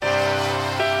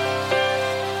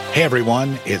Hey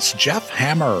everyone, it's Jeff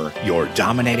Hammer, your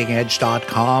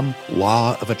DominatingEdge.com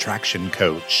Law of Attraction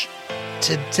coach.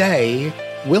 Today,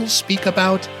 we'll speak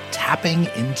about tapping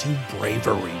into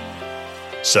bravery.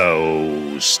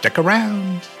 So stick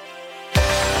around.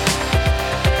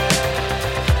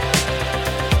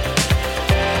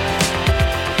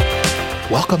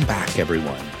 Welcome back,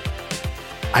 everyone.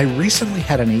 I recently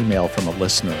had an email from a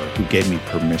listener who gave me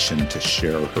permission to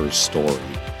share her story.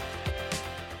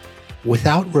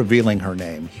 Without revealing her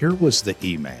name, here was the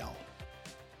email.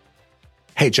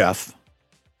 Hey, Jeff.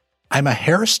 I'm a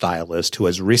hairstylist who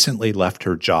has recently left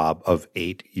her job of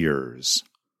 8 years.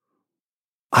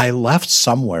 I left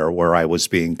somewhere where I was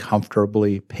being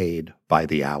comfortably paid by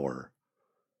the hour,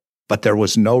 but there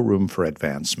was no room for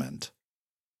advancement.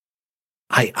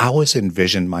 I always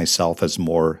envisioned myself as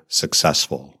more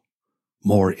successful,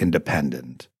 more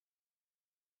independent.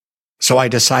 So I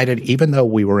decided, even though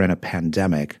we were in a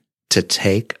pandemic, to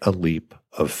take a leap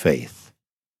of faith.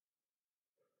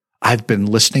 I've been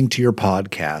listening to your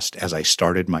podcast as I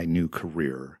started my new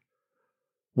career,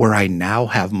 where I now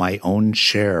have my own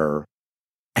share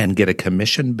and get a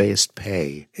commission-based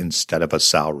pay instead of a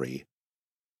salary.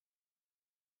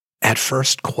 At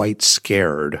first, quite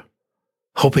scared,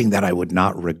 hoping that I would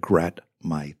not regret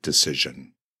my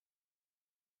decision.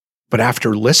 But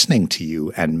after listening to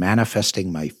you and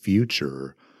manifesting my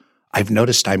future, I've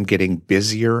noticed I'm getting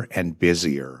busier and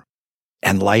busier,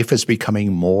 and life is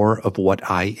becoming more of what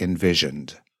I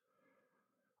envisioned.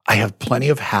 I have plenty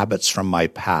of habits from my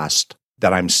past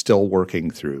that I'm still working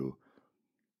through.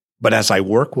 But as I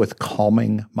work with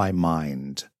calming my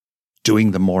mind,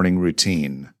 doing the morning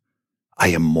routine, I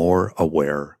am more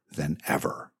aware than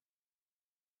ever.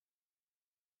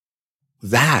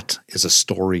 That is a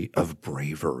story of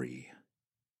bravery.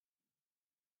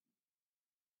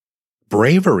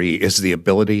 Bravery is the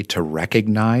ability to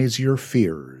recognize your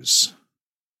fears.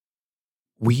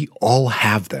 We all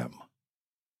have them,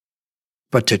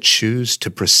 but to choose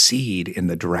to proceed in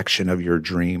the direction of your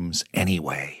dreams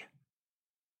anyway.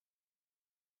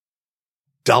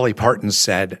 Dolly Parton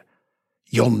said,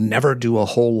 "You'll never do a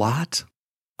whole lot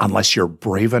unless you're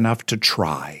brave enough to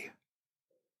try."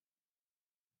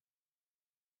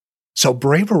 So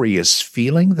bravery is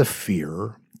feeling the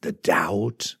fear, the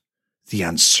doubt, the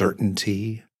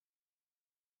uncertainty,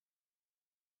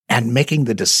 and making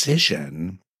the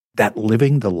decision that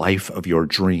living the life of your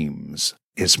dreams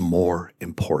is more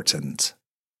important.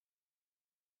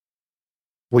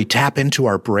 We tap into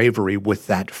our bravery with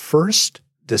that first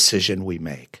decision we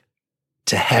make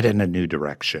to head in a new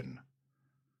direction.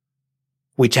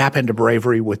 We tap into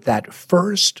bravery with that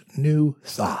first new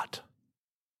thought.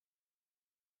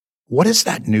 What is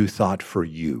that new thought for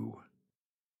you?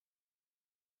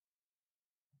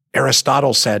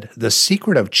 Aristotle said, "The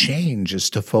secret of change is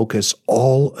to focus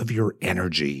all of your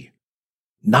energy,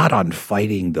 not on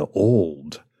fighting the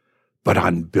old, but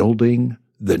on building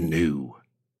the new."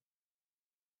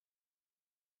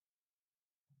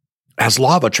 As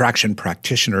law of attraction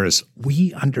practitioners,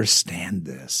 we understand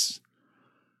this.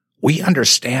 We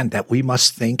understand that we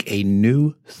must think a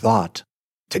new thought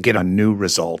to get a new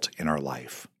result in our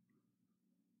life.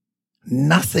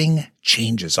 Nothing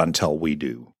changes until we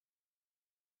do.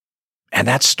 And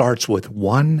that starts with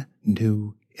one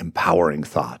new empowering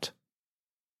thought.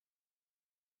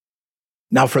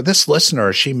 Now, for this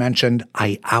listener, she mentioned,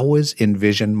 "I always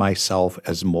envisioned myself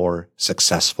as more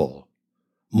successful,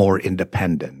 more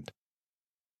independent.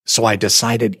 So I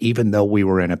decided, even though we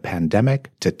were in a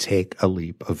pandemic, to take a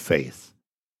leap of faith."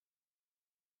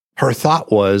 Her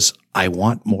thought was, "I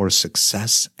want more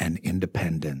success and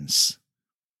independence."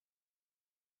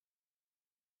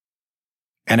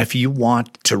 And if you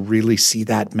want to really see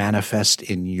that manifest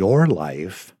in your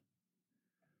life,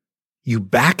 you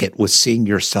back it with seeing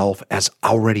yourself as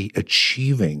already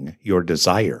achieving your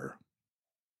desire.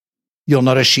 You'll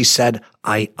notice she said,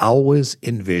 "I always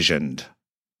envisioned."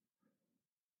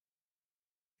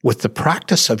 With the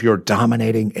practice of your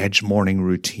Dominating Edge morning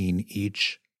routine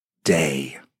each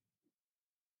day,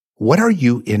 what are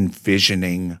you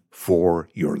envisioning for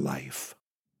your life?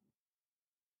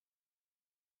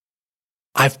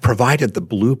 I've provided the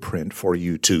blueprint for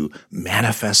you to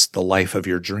manifest the life of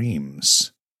your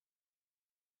dreams.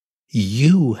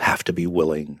 You have to be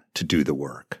willing to do the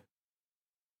work.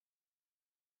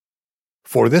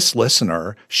 For this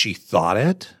listener, she thought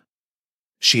it,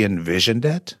 she envisioned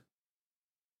it,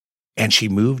 and she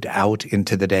moved out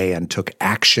into the day and took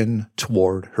action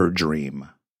toward her dream.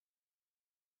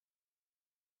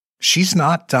 She's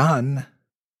not done.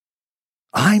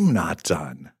 I'm not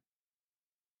done.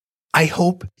 I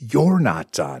hope you're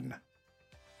not done.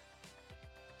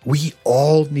 We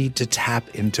all need to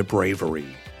tap into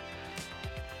bravery.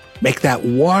 Make that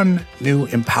one new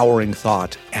empowering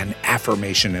thought an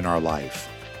affirmation in our life.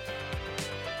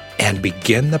 And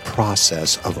begin the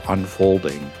process of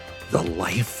unfolding the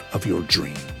life of your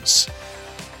dreams.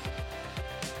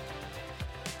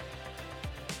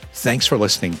 Thanks for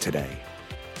listening today.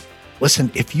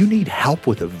 Listen, if you need help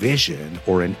with a vision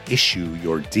or an issue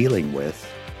you're dealing with,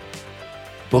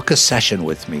 book a session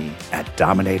with me at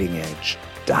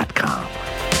dominatingedge.com.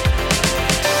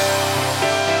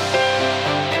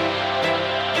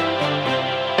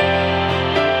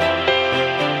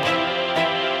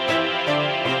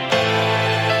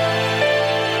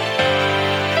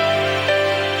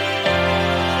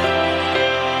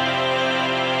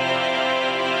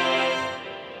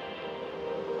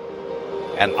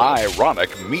 An ironic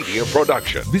media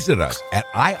production. Visit us at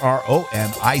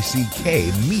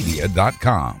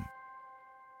ironickmedia.com.